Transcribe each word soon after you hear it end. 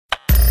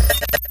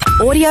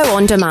Audio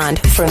on demand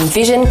from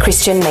Vision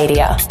Christian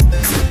Media.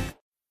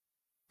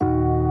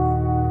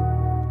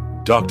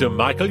 Dr.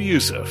 Michael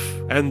Youssef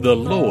and the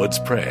Lord's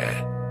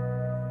Prayer.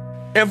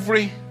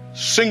 Every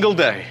single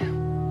day,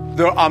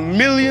 there are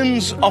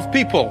millions of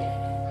people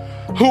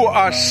who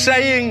are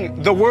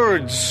saying the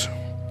words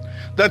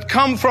that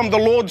come from the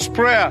Lord's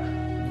Prayer,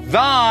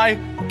 Thy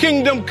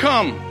kingdom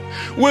come,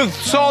 with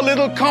so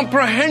little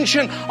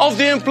comprehension of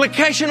the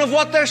implication of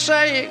what they're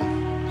saying.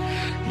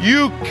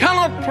 You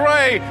cannot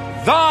pray,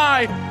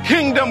 Thy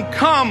kingdom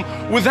come,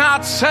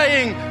 without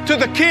saying to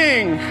the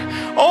King,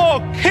 Oh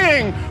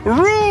King,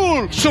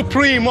 rule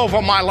supreme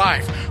over my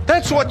life.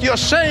 That's what you're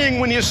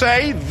saying when you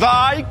say,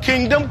 Thy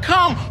kingdom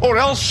come, or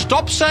else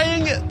stop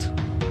saying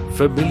it.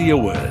 Familiar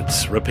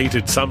words,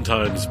 repeated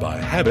sometimes by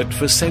habit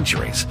for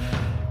centuries.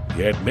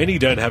 Yet many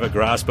don't have a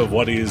grasp of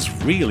what is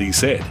really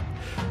said.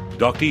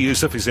 Dr.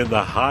 Youssef is in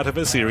the heart of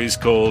a series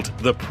called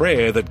The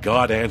Prayer That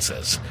God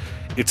Answers.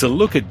 It's a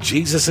look at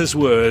Jesus'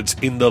 words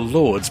in the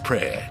Lord's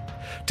Prayer.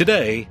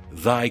 Today,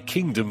 Thy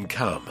kingdom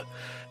come,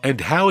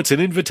 and how it's an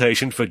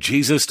invitation for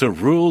Jesus to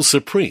rule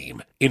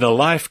supreme in a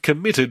life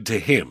committed to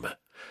Him.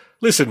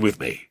 Listen with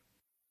me.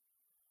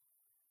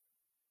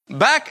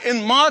 Back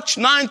in March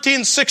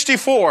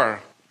 1964,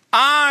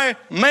 I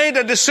made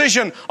a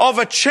decision of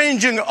a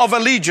changing of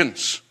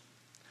allegiance.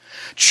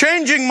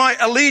 Changing my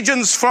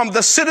allegiance from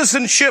the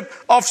citizenship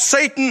of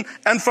Satan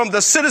and from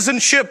the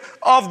citizenship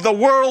of the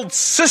world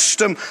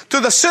system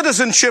to the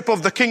citizenship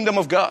of the kingdom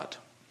of God.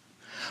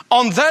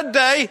 On that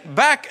day,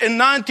 back in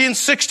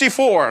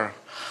 1964,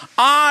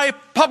 I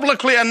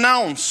publicly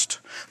announced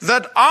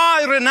that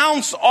I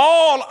renounce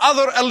all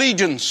other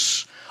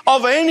allegiance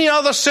of any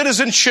other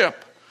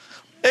citizenship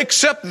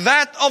except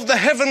that of the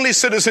heavenly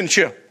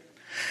citizenship.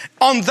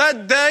 On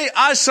that day,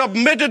 I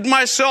submitted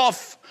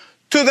myself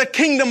to the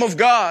kingdom of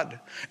God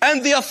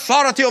and the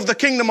authority of the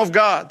kingdom of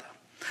God.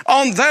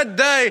 On that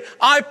day,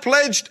 I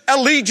pledged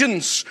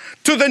allegiance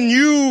to the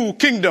new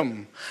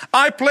kingdom.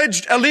 I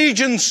pledged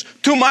allegiance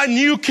to my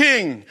new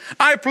king.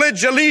 I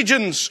pledged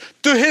allegiance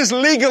to his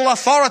legal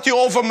authority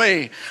over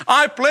me.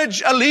 I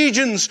pledged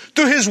allegiance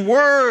to his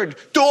word,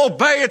 to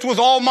obey it with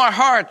all my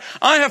heart.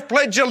 I have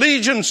pledged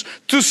allegiance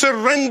to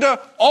surrender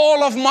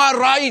all of my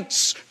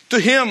rights to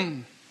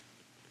him.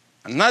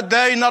 And that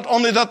day, not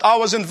only that I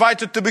was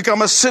invited to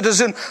become a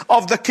citizen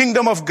of the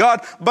kingdom of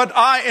God, but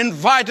I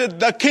invited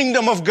the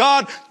kingdom of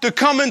God to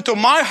come into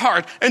my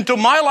heart, into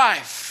my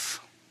life.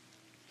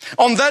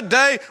 On that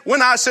day,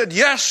 when I said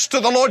yes to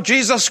the Lord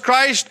Jesus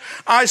Christ,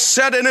 I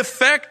said in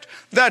effect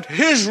that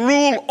His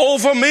rule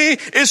over me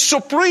is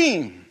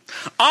supreme.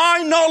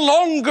 I no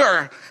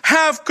longer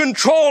have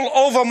control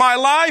over my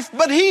life,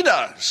 but He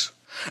does.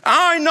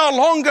 I no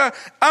longer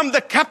am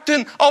the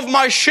captain of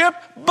my ship,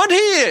 but He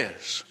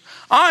is.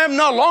 I am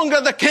no longer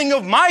the king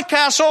of my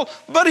castle,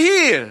 but He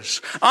is.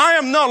 I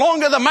am no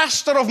longer the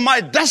master of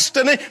my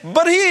destiny,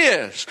 but He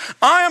is.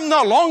 I am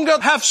no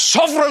longer have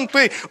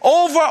sovereignty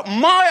over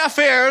my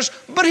affairs,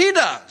 but He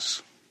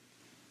does.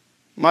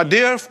 My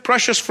dear,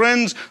 precious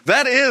friends,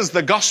 that is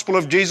the gospel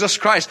of Jesus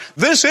Christ.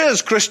 This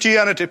is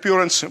Christianity,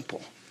 pure and simple.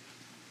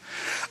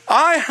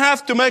 I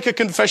have to make a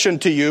confession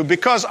to you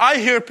because I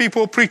hear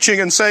people preaching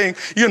and saying,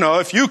 you know,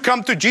 if you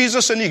come to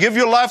Jesus and you give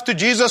your life to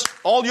Jesus,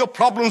 all your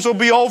problems will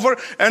be over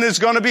and it's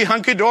going to be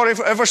hunky-dory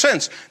ever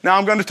since. Now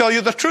I'm going to tell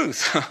you the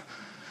truth.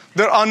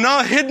 There are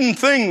no hidden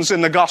things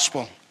in the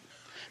gospel.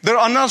 There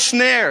are no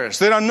snares.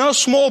 There are no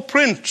small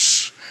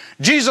prints.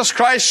 Jesus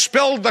Christ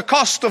spelled the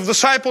cost of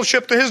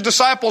discipleship to His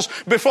disciples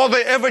before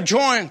they ever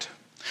joined.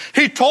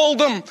 He told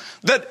them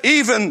that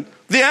even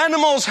the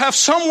animals have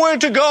somewhere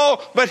to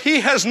go, but He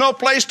has no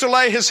place to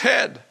lay His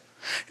head.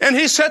 And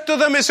He said to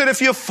them, He said,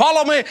 if you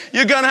follow me,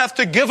 you're going to have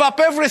to give up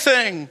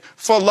everything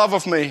for love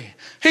of me.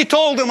 He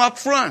told them up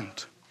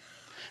front.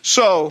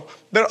 So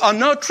there are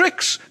no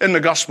tricks in the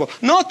gospel,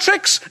 no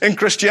tricks in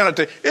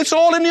Christianity. It's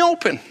all in the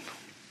open.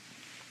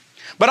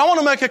 But I want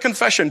to make a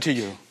confession to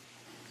you.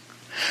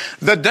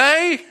 The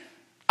day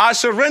I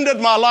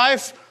surrendered my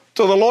life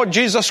to the Lord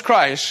Jesus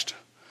Christ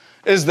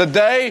is the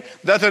day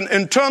that an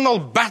internal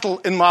battle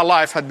in my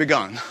life had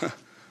begun.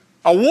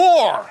 A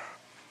war.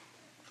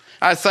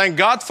 I thank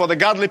God for the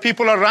godly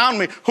people around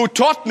me who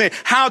taught me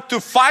how to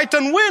fight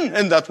and win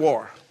in that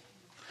war.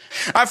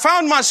 I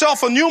found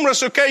myself on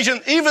numerous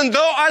occasions, even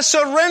though I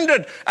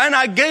surrendered and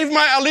I gave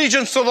my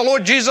allegiance to the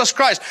Lord Jesus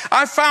Christ,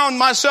 I found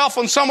myself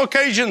on some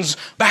occasions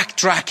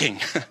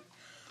backtracking,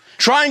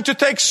 trying to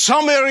take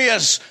some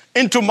areas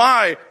into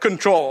my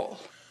control.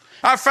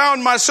 I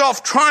found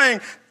myself trying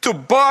to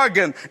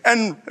bargain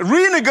and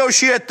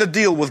renegotiate the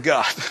deal with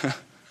God.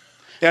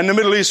 In the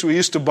Middle East, we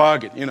used to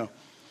bargain, you know.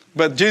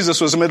 But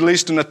Jesus was a Middle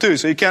Easterner too,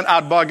 so you can't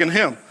out-bargain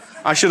Him.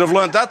 I should have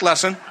learned that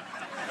lesson.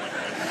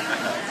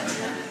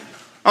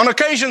 On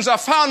occasions, I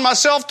found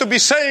myself to be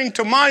saying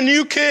to my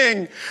new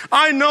king,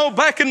 I know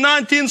back in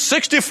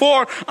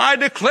 1964, I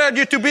declared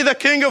you to be the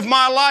king of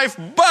my life,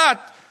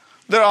 but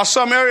there are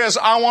some areas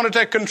I want to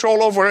take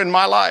control over in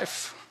my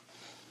life.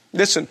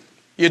 Listen,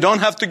 You don't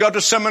have to go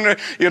to seminary.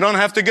 You don't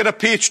have to get a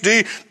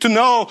PhD to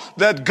know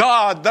that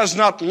God does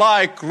not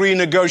like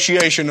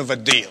renegotiation of a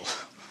deal.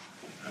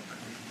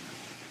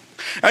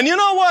 And you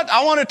know what?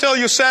 I want to tell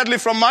you sadly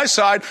from my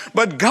side,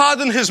 but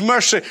God in His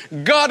mercy,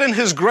 God in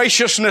His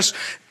graciousness,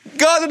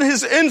 God in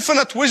His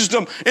infinite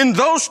wisdom, in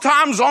those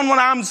times when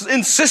I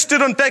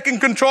insisted on taking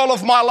control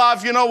of my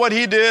life, you know what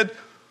He did?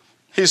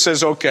 He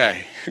says,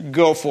 okay,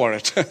 go for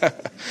it.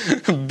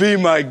 Be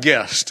my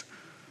guest.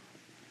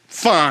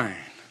 Fine.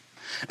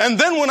 And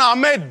then when I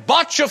made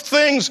botch of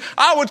things,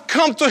 I would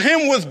come to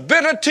Him with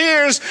bitter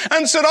tears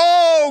and said,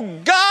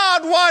 oh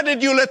God, why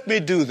did you let me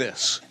do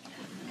this?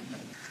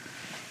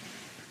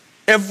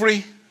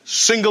 Every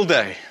single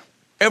day,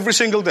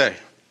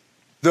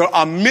 there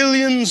are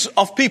millions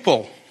of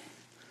people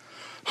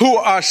who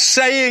are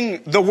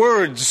saying the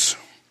words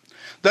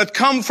that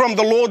come from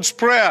the Lord's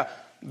Prayer,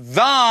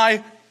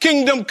 Thy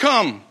kingdom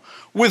come,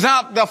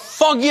 without the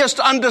foggiest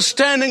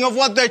understanding of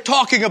what they're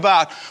talking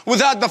about,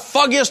 without the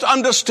foggiest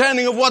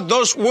understanding of what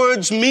those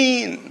words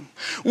mean,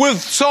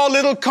 with so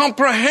little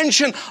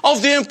comprehension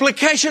of the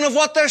implication of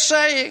what they're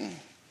saying.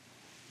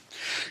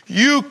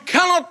 You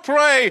cannot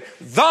pray,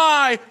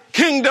 Thy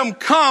kingdom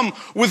come,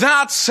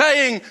 without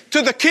saying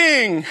to the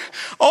King,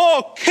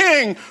 oh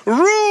King,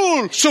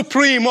 rule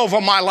supreme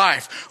over my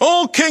life.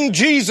 Oh King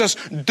Jesus,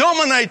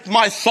 dominate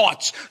my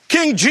thoughts.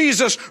 King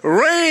Jesus,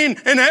 reign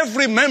in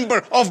every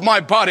member of my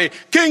body.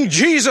 King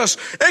Jesus,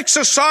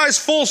 exercise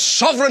full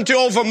sovereignty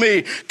over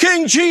me.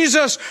 King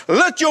Jesus,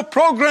 let your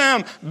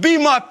program be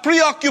my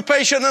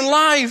preoccupation in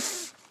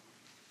life.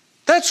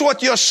 That's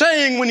what you're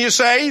saying when you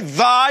say,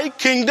 Thy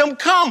kingdom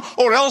come,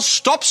 or else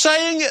stop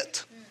saying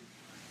it.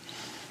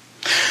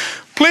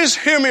 Please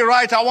hear me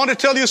right. I want to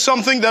tell you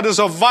something that is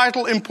of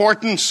vital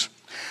importance.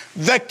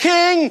 The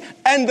king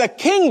and the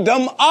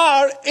kingdom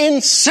are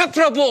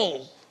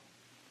inseparable.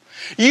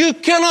 You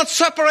cannot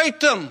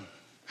separate them.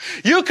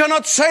 You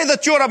cannot say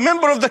that you're a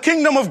member of the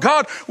kingdom of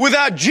God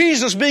without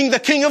Jesus being the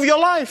king of your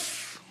life.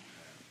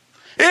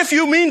 If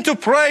you mean to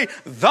pray,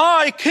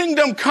 Thy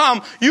kingdom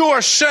come, you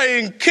are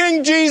saying,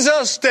 King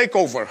Jesus, take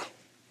over.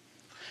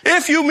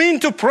 If you mean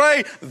to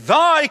pray,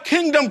 Thy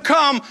kingdom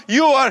come,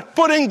 you are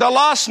putting the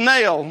last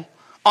nail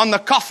on the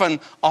coffin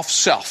of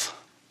self.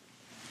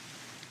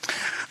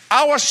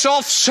 Our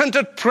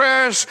self-centered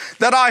prayers,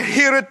 that I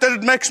hear it, that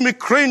it makes me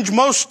cringe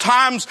most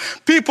times.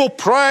 People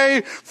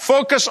pray,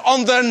 focus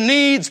on their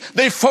needs.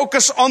 They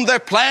focus on their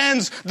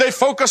plans. They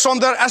focus on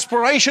their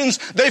aspirations.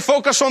 They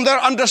focus on their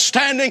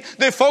understanding.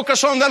 They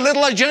focus on their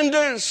little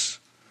agendas.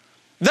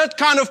 That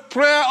kind of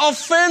prayer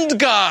offends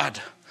God.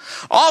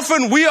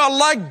 Often we are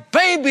like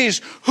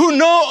babies who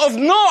know of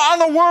no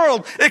other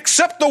world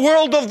except the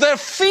world of their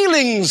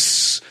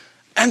feelings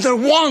and their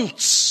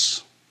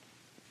wants.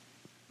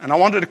 And I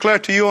want to declare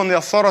to you on the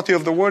authority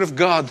of the Word of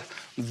God,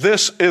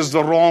 this is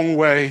the wrong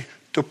way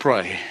to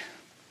pray.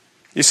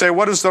 You say,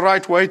 what is the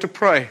right way to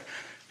pray?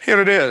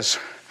 Here it is.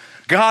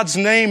 God's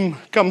name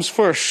comes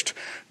first.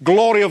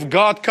 Glory of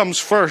God comes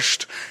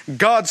first.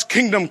 God's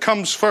kingdom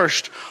comes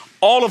first.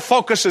 All of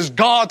focus is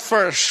God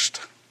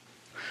first.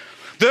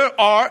 There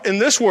are, in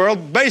this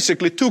world,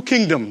 basically two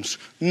kingdoms,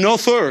 no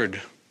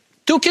third.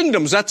 Two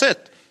kingdoms, that's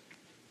it.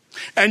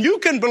 And you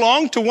can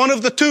belong to one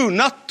of the two,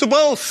 not to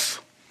both.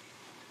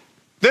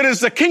 There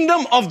is the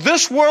kingdom of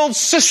this world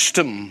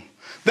system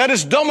that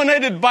is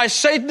dominated by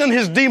Satan and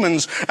his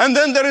demons. And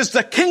then there is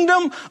the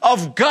kingdom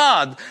of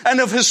God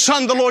and of His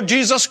Son, the Lord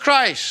Jesus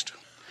Christ.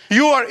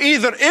 You are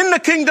either in the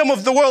kingdom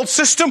of the world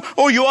system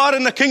or you are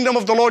in the kingdom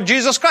of the Lord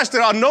Jesus Christ.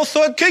 There are no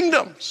third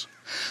kingdoms.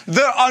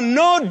 There are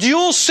no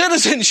dual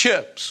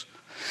citizenships.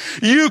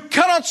 You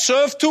cannot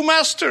serve two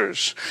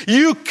masters.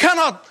 You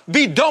cannot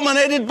be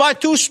dominated by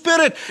two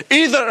spirits,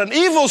 either an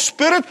evil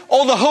spirit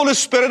or the Holy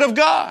Spirit of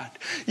God.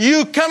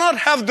 You cannot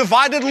have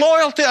divided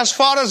loyalty as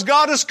far as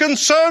God is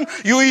concerned.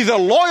 You're either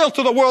loyal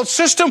to the world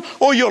system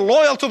or you're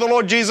loyal to the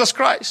Lord Jesus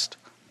Christ.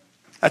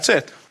 That's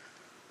it.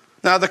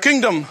 Now, the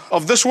kingdom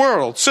of this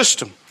world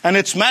system and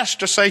its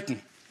master,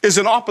 Satan, is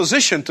in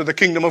opposition to the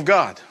kingdom of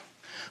God.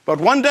 But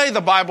one day,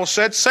 the Bible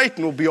said,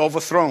 Satan will be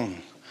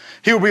overthrown.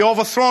 He will be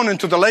overthrown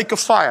into the lake of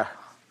fire.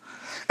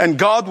 And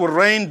God will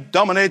reign,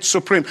 dominate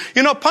supreme.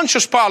 You know,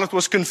 Pontius Pilate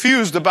was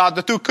confused about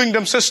the two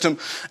kingdom system.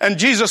 And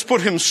Jesus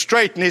put him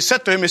straight. And He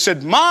said to him, He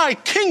said, my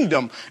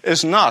kingdom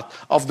is not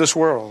of this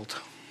world.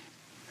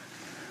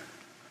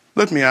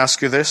 Let me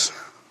ask you this.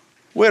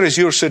 Where is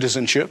your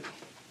citizenship?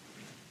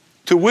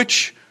 To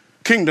which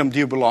kingdom do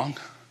you belong?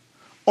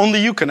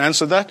 Only you can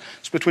answer that.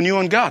 It's between you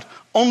and God.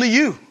 Only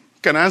you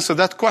can answer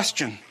that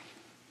question.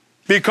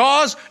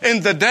 Because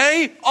in the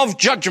day of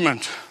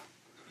judgment,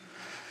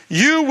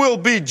 you will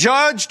be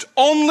judged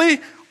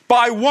only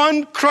by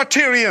one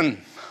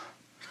criterion.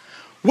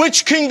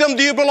 Which kingdom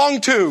do you belong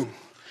to?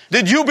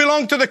 Did you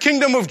belong to the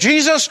kingdom of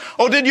Jesus,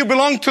 or did you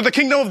belong to the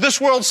kingdom of this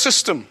world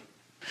system?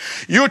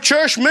 Your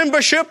church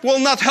membership will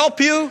not help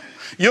you.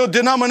 Your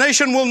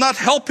denomination will not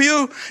help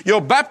you.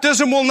 Your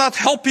baptism will not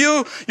help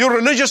you. Your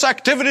religious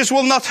activities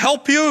will not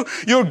help you.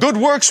 Your good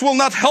works will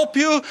not help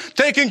you.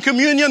 Taking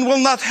communion will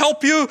not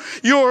help you.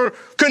 Your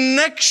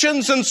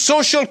connections and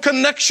social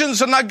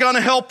connections are not going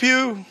to help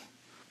you.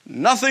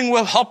 Nothing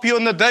will help you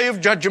in the day of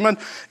judgment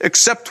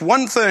except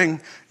one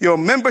thing, your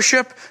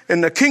membership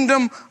in the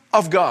kingdom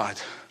of God.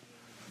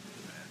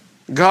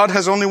 God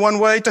has only one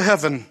way to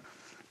heaven,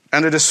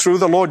 and it is through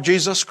the Lord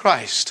Jesus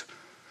Christ.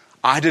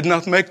 I did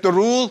not make the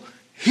rule.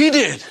 He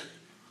did.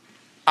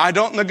 I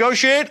don't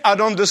negotiate. I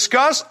don't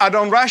discuss. I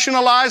don't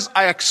rationalize.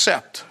 I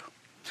accept.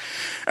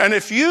 And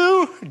if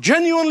you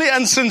genuinely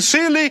and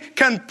sincerely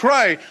can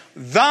pray,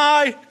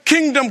 thy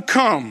kingdom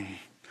come,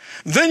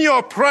 then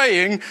you're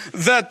praying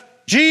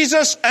that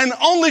Jesus and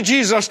only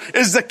Jesus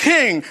is the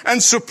king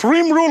and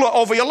supreme ruler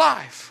over your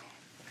life.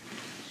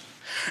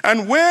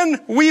 And when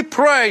we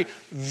pray,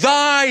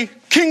 thy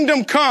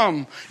kingdom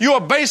come, you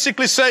are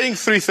basically saying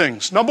three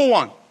things. Number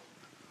one,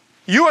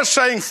 you are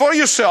saying for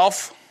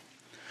yourself,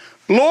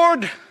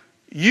 Lord,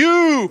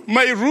 you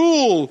may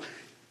rule,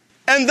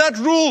 and that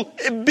rule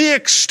be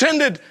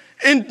extended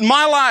in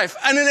my life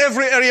and in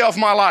every area of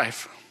my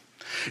life.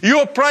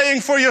 You're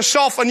praying for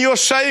yourself and you're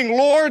saying,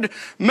 Lord,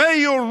 may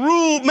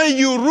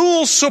you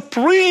rule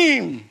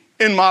supreme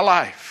in my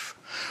life.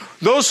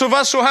 Those of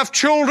us who have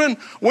children,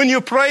 when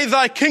you pray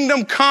thy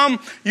kingdom come,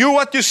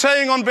 what you're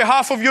saying on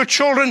behalf of your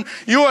children,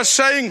 you are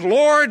saying,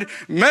 Lord,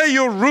 may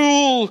you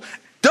rule,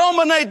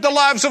 dominate the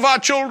lives of our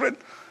children.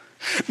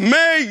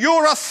 May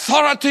your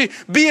authority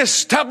be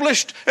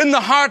established in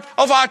the heart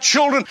of our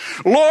children.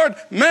 Lord,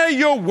 may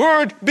your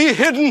word be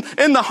hidden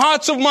in the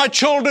hearts of my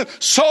children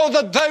so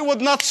that they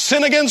would not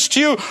sin against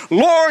you.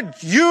 Lord,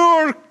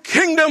 your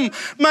kingdom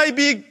may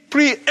be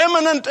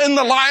preeminent in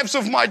the lives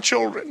of my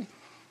children.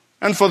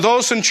 And for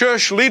those in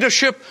church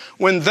leadership,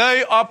 when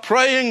they are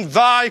praying,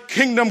 thy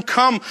kingdom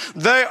come,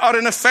 they are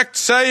in effect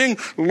saying,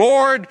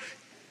 Lord,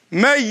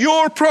 may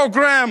your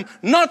program,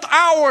 not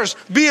ours,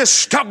 be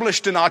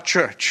established in our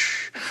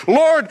church.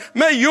 Lord,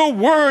 may your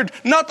word,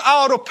 not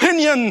our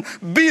opinion,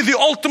 be the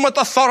ultimate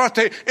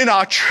authority in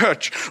our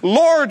church.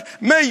 Lord,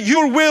 may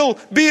your will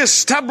be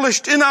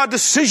established in our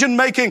decision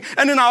making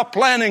and in our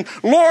planning.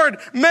 Lord,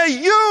 may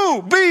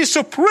you be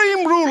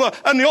supreme ruler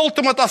and the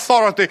ultimate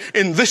authority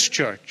in this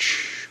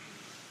church.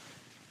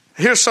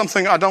 Here's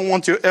something I don't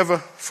want you to ever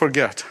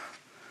forget.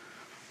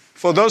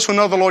 For those who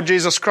know the Lord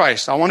Jesus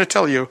Christ, I want to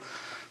tell you,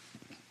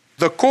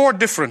 the core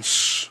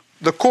difference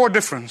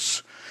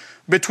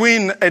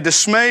between a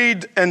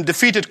dismayed and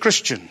defeated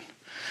Christian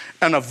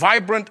and a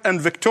vibrant and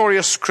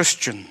victorious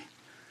Christian,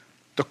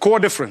 the core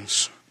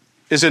difference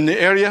is in the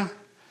area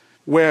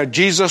where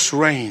Jesus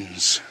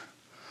reigns.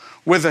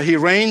 Whether he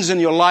reigns in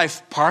your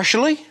life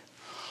partially,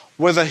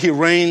 whether he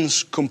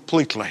reigns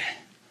completely.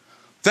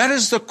 That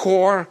is the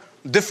core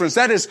difference.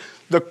 That is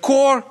the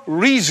core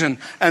reason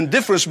and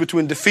difference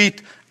between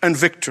defeat and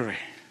victory.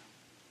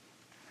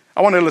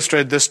 I want to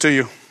illustrate this to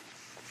you.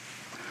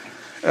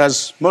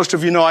 As most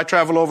of you know, I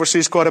travel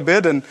overseas quite a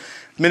bit, and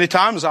many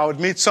times I would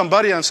meet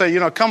somebody and say,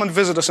 come and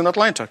visit us in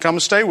Atlanta. Come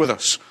and stay with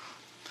us.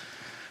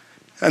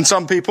 And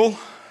some people,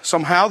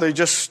 somehow, they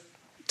just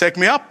take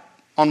me up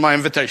on my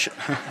invitation,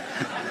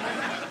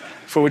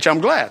 for which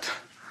I'm glad.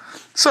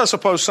 So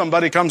suppose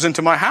somebody comes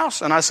into my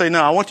house, and I say,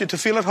 no, I want you to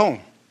feel at home.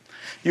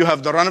 You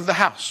have the run of the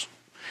house.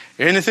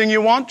 Anything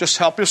you want, just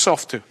help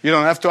yourself to. You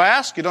don't have to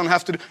ask. You don't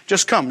have to.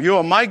 Just come. You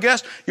are my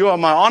guest. You are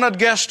my honored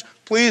guest.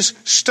 Please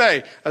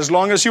stay as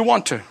long as you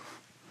want to.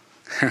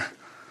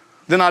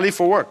 Then I leave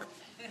for work.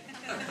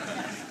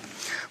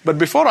 But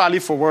before I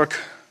leave for work,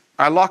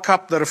 I lock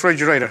up the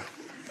refrigerator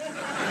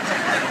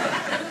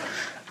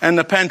and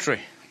the pantry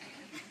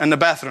and the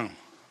bathroom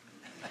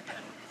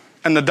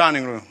and the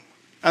dining room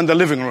and the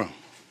living room.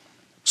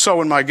 So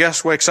when my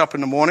guest wakes up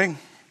in the morning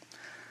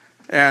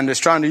and is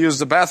trying to use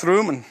the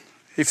bathroom and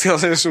he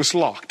feels this was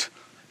locked,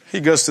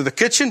 he goes to the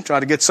kitchen, try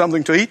to get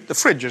something to eat. The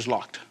fridge is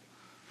locked.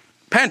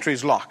 Pantry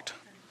is locked.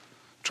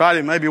 Try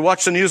to maybe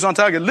watch the news on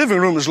television. Living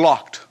room is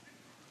locked.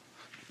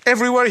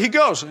 Everywhere he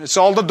goes,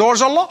 all the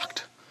doors are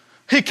locked.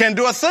 He can't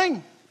do a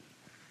thing.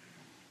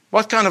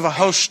 What kind of a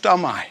host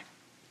am I?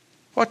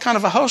 What kind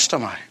of a host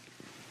am I?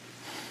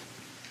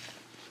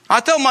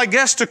 I tell my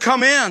guests to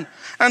come in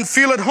and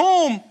feel at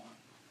home,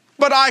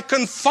 but I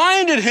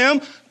confined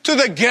him to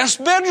the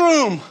guest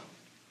bedroom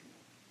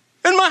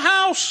in my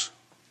house.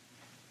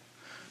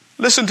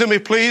 Listen to me,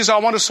 please. I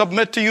want to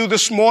submit to you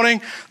this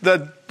morning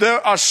that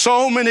there are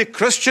so many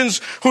Christians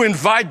who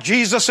invite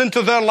Jesus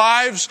into their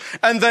lives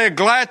and they're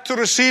glad to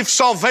receive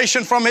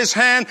salvation from his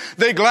hand.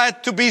 They're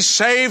glad to be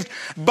saved,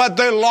 but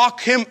they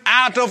lock him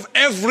out of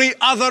every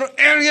other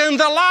area in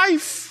their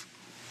life.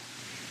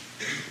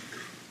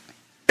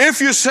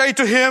 If you say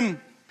to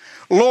him,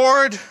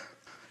 Lord,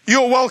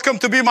 you're welcome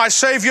to be my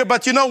Savior,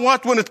 but you know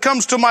what? When it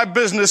comes to my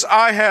business,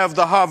 I have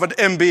the Harvard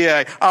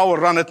MBA. I will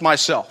run it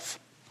myself.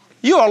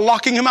 You are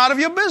locking him out of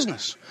your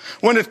business.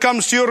 When it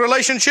comes to your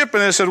relationship,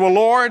 and they said, well,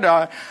 Lord,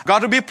 I got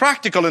to be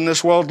practical in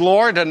this world,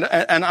 Lord, and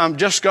I'm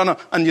just going to,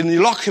 and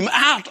you lock him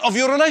out of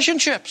your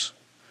relationships.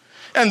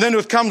 And then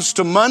it comes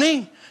to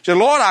money. Say,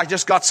 Lord, I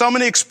just got so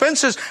many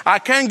expenses. I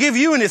can't give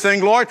you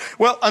anything, Lord.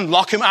 Well,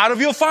 unlock him out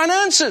of your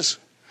finances.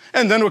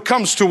 And then it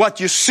comes to what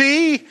you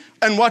see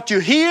and what you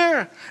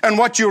hear and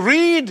what you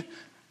read.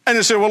 And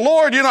you say, well,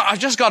 Lord, I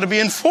just got to be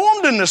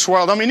informed in this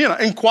world. I mean,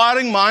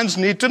 inquiring minds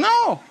need to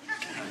know.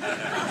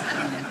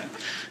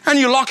 And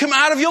you lock him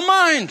out of your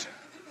mind.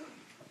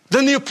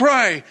 Then you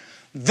pray,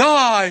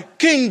 thy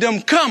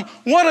kingdom come.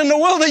 What in the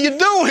world are you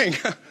doing?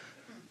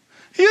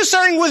 You're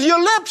saying with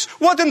your lips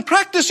what in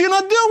practice you're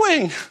not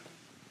doing.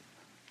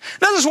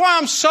 That is why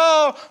I'm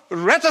so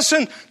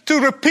reticent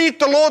to repeat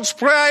the Lord's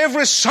Prayer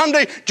every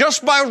Sunday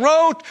just by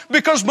rote,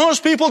 because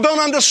most people don't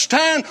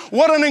understand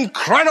what an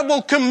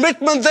incredible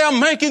commitment they're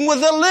making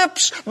with their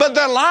lips, but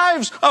their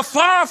lives are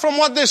far from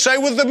what they say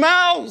with their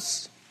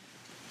mouths.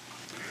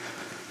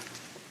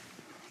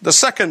 The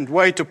second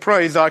way to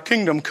pray, thy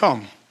kingdom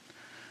come,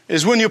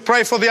 is when you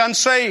pray for the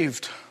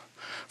unsaved,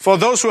 for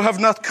those who have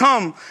not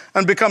come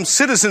and become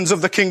citizens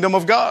of the kingdom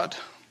of God.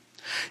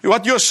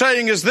 What you're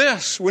saying is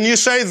this: when you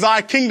say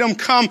thy kingdom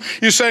come,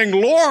 you're saying,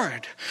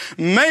 Lord,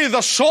 may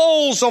the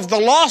souls of the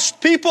lost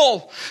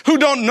people who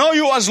don't know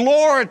you as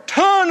Lord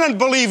turn and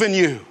believe in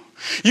you.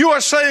 You are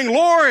saying,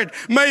 Lord,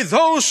 may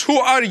those who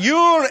are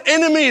your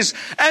enemies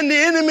and the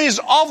enemies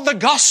of the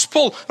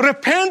gospel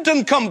repent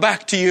and come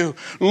back to you.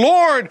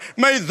 Lord,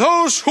 may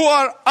those who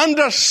are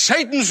under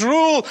Satan's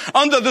rule,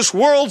 under this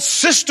world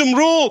system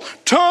rule,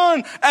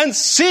 turn and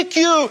seek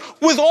you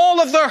with all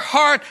of their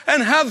heart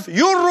and have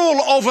your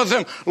rule over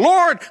them.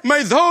 Lord,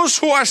 may those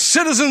who are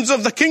citizens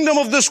of the kingdom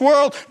of this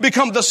world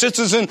become the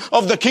citizen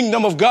of the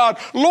kingdom of God.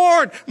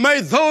 Lord,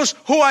 may those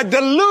who are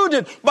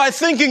deluded by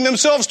thinking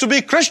themselves to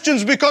be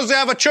Christians because they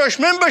have a church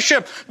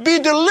membership be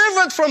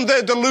delivered from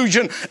their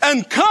delusion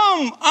and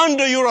come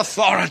under your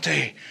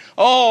authority.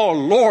 Oh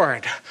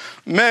Lord,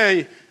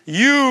 may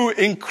you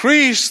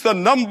increase the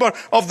number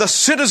of the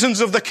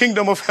citizens of the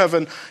kingdom of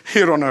heaven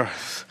here on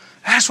earth.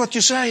 That's what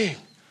you're saying.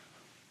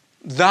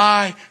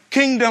 Thy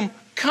kingdom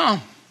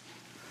come.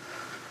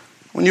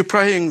 When you're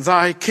praying,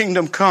 thy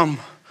kingdom come,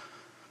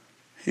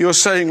 you're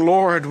saying,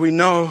 Lord, we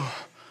know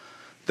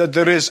that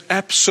there is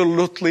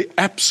absolutely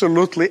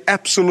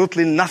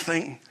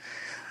nothing.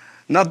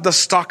 Not the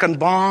stock and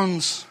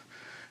bonds.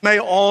 May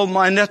all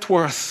my net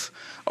worth,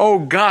 oh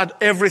God,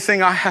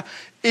 everything I have,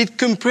 it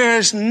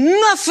compares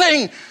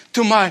nothing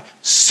to my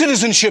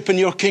citizenship in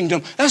your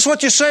kingdom. That's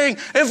what you're saying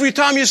every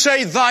time you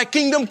say, thy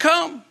kingdom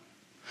come.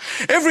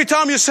 Every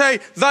time you say,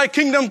 thy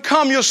kingdom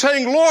come, you're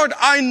saying, Lord,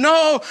 I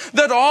know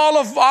that all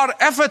of our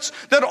efforts,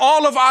 that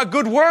all of our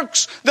good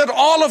works, that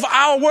all of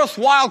our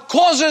worthwhile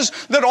causes,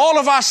 that all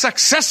of our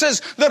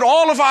successes, that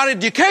all of our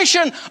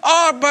education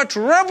are but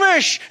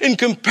rubbish in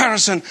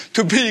comparison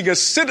to being a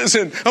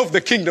citizen of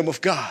the kingdom of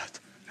God.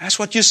 That's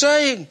what you're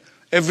saying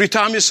every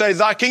time you say,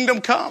 thy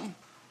kingdom come.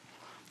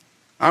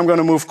 I'm going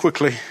to move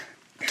quickly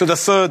to the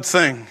third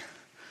thing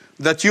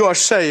that you are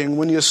saying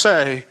when you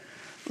say,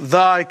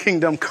 thy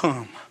kingdom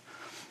come.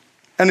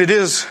 And it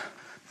is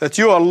that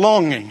you are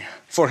longing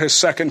for his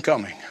second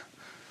coming.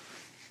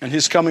 And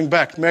he's coming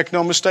back. Make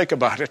no mistake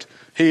about it.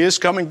 He is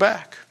coming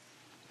back.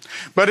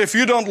 But if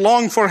you don't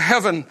long for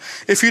heaven,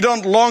 if you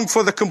don't long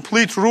for the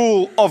complete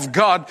rule of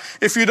God,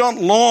 if you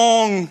don't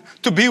long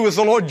to be with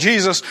the Lord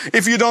Jesus,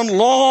 if you don't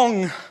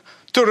long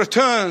to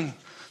return,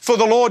 for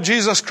the Lord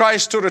Jesus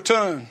Christ to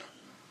return,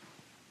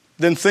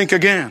 then think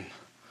again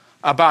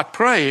about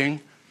praying,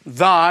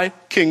 thy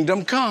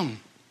kingdom come.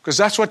 Because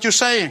that's what you're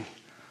saying.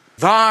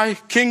 Thy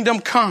kingdom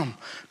come.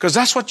 Because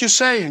that's what you're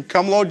saying.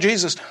 Come, Lord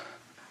Jesus.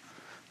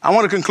 I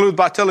want to conclude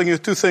by telling you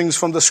two things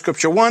from the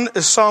scripture. One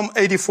is Psalm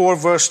 84,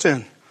 verse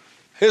 10.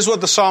 Here's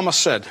what the psalmist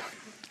said.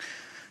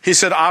 He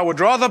said, I would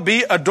rather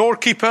be a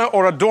doorkeeper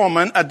or a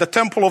doorman at the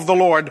temple of the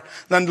Lord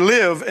than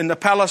live in the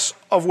palace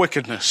of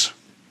wickedness.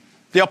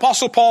 The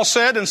Apostle Paul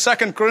said in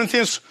 2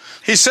 Corinthians,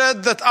 he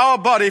said that our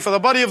body, for the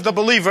body of the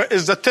believer,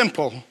 is the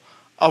temple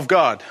of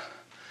God,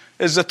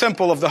 is the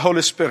temple of the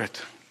Holy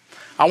Spirit.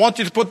 I want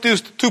you to put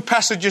these two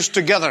passages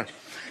together.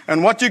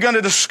 And what you're going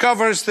to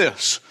discover is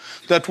this,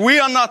 that we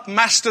are not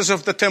masters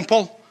of the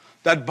temple,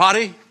 that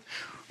body,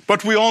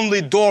 but we're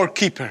only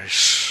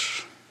doorkeepers.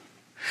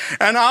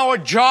 And our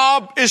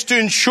job is to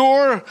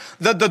ensure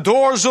that the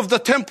doors of the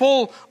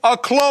temple are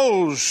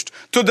closed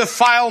to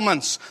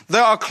defilements. They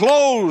are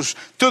closed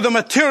to the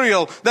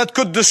material that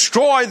could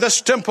destroy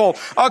this temple,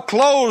 are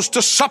closed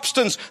to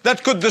substance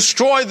that could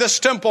destroy this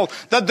temple,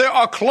 that they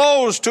are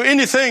closed to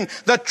anything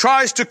that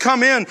tries to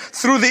come in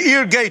through the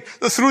ear gate,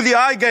 through the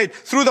eye gate,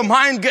 through the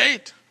mind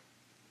gate.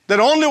 That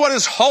only what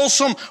is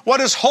wholesome, what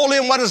is holy,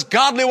 and what is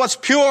godly, what's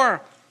pure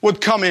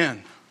would come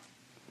in.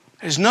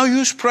 There's no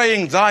use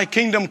praying, thy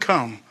kingdom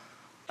come,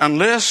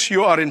 unless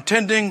you are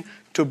intending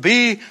to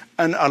be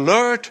an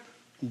alert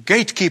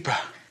gatekeeper.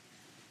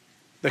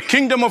 The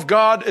kingdom of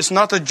God is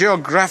not a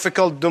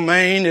geographical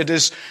domain. It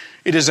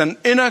is an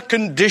inner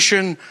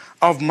condition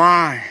of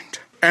mind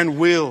and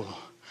will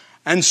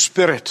and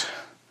spirit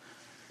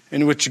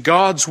in which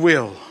God's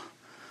will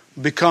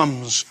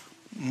becomes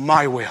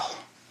my will.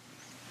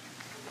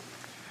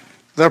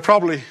 There are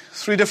probably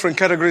 3 different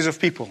categories of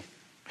people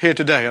here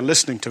today and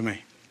listening to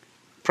me.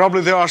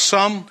 Probably there are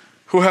some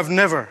who have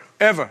never,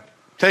 ever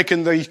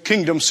taken the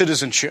kingdom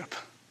citizenship.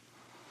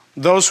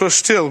 Those who are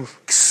still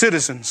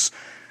citizens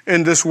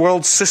in this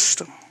world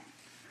system.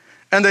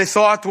 And they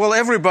thought, well,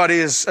 everybody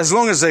is, as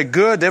long as they're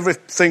good,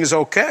 everything is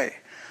okay.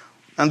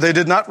 And they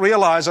did not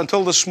realize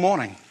until this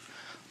morning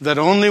that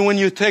only when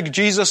you take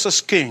Jesus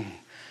as King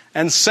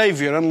and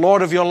Savior and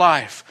Lord of your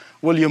life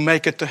will you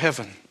make it to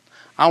heaven.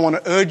 I want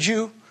to urge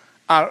you,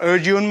 I'll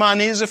urge you on my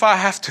knees if I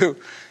have to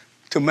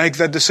make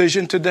that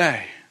decision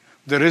today.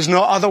 There is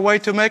no other way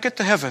to make it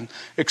to heaven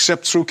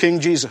except through King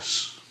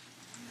Jesus.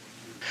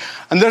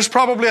 And there's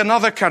probably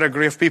another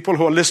category of people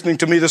who are listening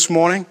to me this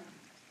morning,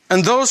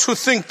 and those who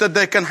think that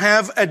they can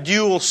have a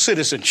dual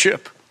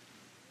citizenship.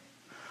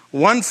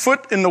 1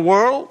 foot in the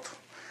world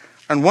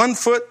and 1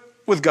 foot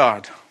with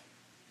God.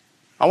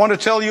 I want to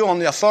tell you on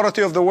the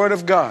authority of the Word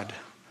of God,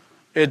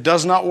 it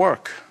does not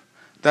work.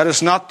 That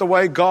is not the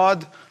way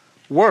God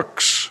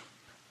works.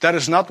 That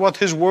is not what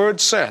His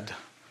Word said.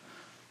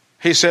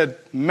 He said,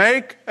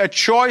 make a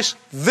choice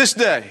this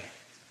day.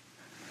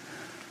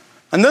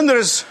 And then there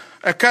is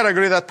a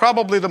category that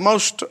probably the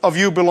most of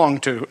you belong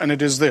to, and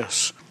it is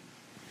this.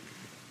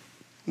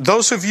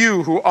 Those of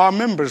you who are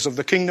members of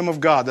the kingdom of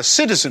God, a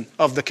citizen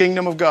of the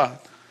kingdom of God,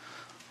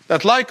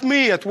 that like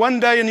me, at one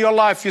day in your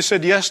life you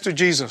said yes to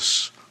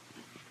Jesus,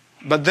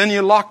 but then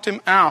you locked Him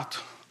out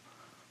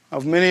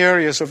of many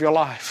areas of your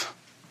life.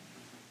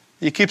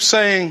 You keep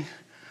saying,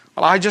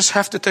 well, I just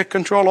have to take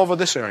control over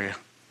this area.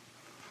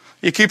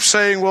 You keep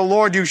saying, well,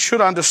 Lord, you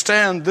should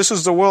understand this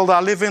is the world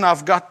I live in.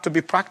 I've got to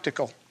be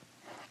practical.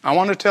 I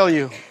want to tell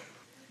you,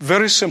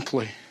 very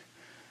simply,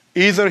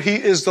 either He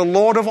is the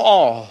Lord of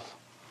all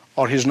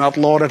or He's not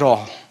Lord at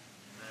all.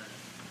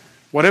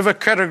 Whatever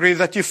category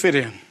that you fit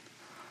in,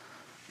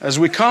 as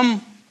we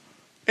come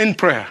in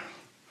prayer,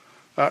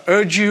 I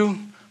urge you,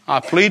 I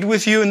plead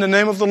with you in the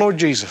name of the Lord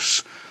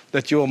Jesus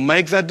that you will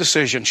make that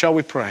decision. Shall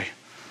we pray?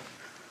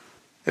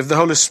 If the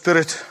Holy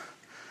Spirit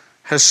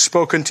has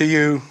spoken to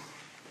you,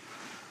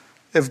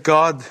 if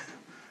God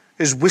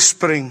is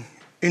whispering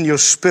in your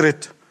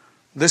spirit,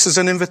 this is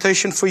an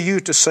invitation for you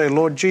to say,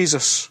 Lord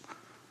Jesus,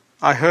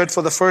 I heard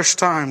for the first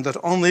time that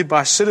only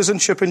by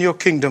citizenship in your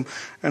kingdom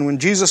and when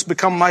Jesus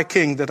become my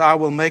King that I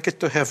will make it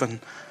to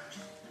heaven.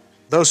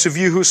 Those of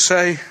you who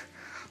say,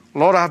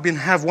 Lord, I've been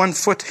have 1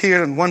 foot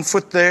here and 1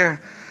 foot there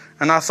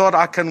and I thought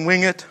I can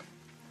wing it.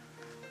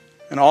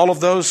 And all of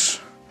those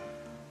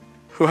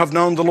who have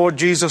known the Lord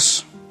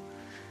Jesus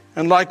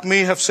and like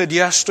me have said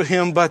yes to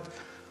Him, but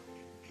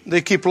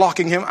they keep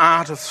locking Him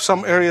out of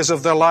some areas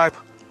of their life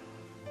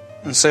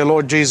and say,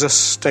 Lord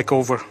Jesus, take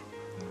over.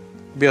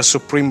 Be a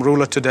supreme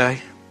ruler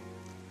today.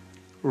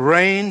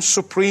 Reign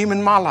supreme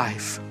in my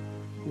life.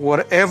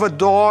 Whatever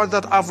door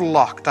that I've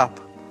locked up,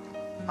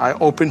 I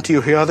open to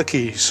you. Here are the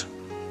keys.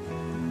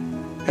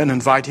 And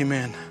invite Him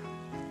in.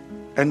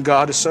 And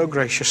God is so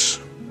gracious.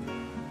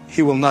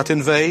 He will not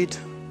invade.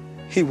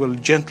 He will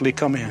gently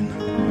come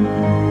in.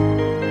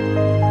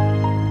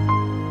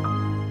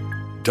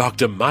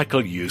 Dr.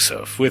 Michael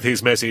Youssef with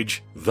his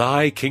message,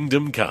 Thy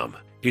Kingdom Come.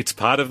 It's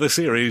part of the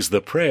series, The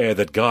Prayer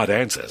That God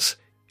Answers.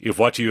 If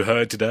what you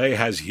heard today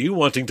has you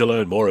wanting to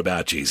learn more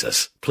about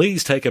Jesus,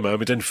 please take a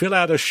moment and fill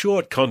out a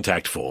short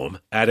contact form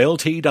at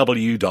ltw.org/Jesus.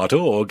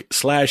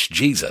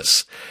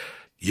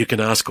 You can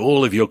ask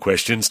all of your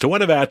questions to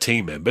one of our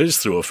team members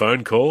through a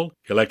phone call,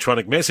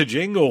 electronic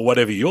messaging, or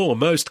whatever you're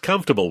most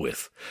comfortable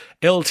with.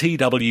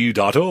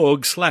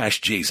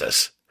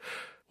 ltw.org/Jesus.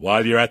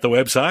 While you're at the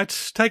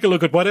website, take a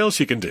look at what else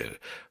you can do.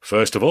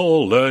 First of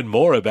all, learn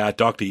more about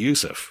Dr.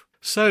 Youssef.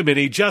 So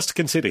many just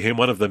consider him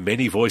one of the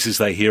many voices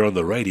they hear on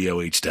the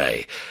radio each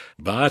day.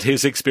 But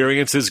his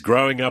experiences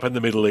growing up in the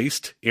Middle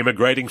East,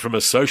 immigrating from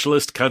a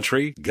socialist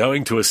country,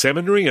 going to a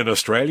seminary in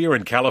Australia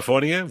and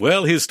California,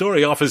 well, his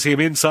story offers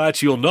him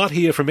insights you'll not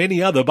hear from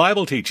any other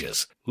Bible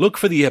teachers. Look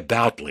for the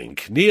About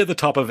link near the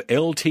top of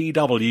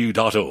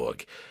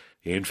ltw.org.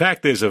 In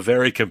fact, there's a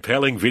very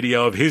compelling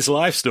video of his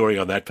life story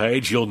on that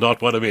page you'll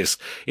not want to miss.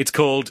 It's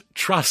called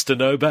Trust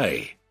and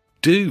Obey.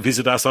 Do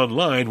visit us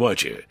online,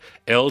 won't you?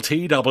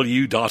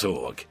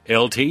 ltw.org,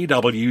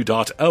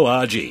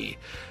 ltw.org.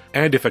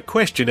 And if a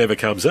question ever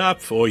comes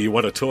up or you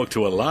want to talk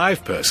to a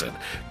live person,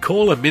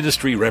 call a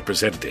ministry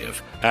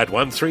representative at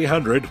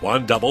 1300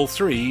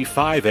 133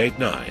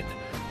 589.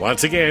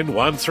 Once again,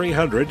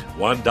 1300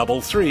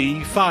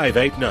 133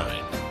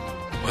 589.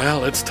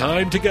 Well, it's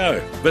time to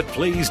go, but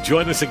please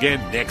join us again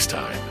next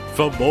time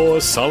for more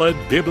solid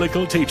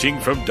biblical teaching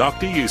from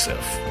Dr.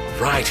 Youssef,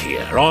 right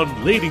here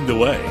on Leading the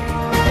Way.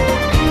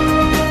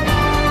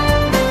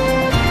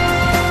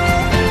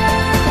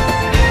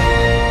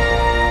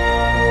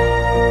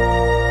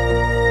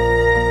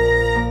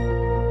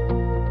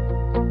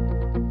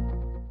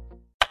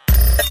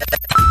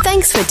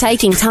 Thanks for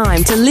taking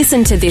time to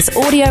listen to this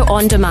audio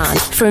on demand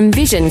from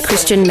Vision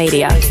Christian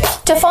Media.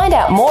 To find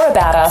out more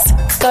about us,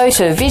 go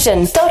to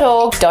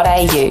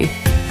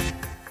vision.org.au.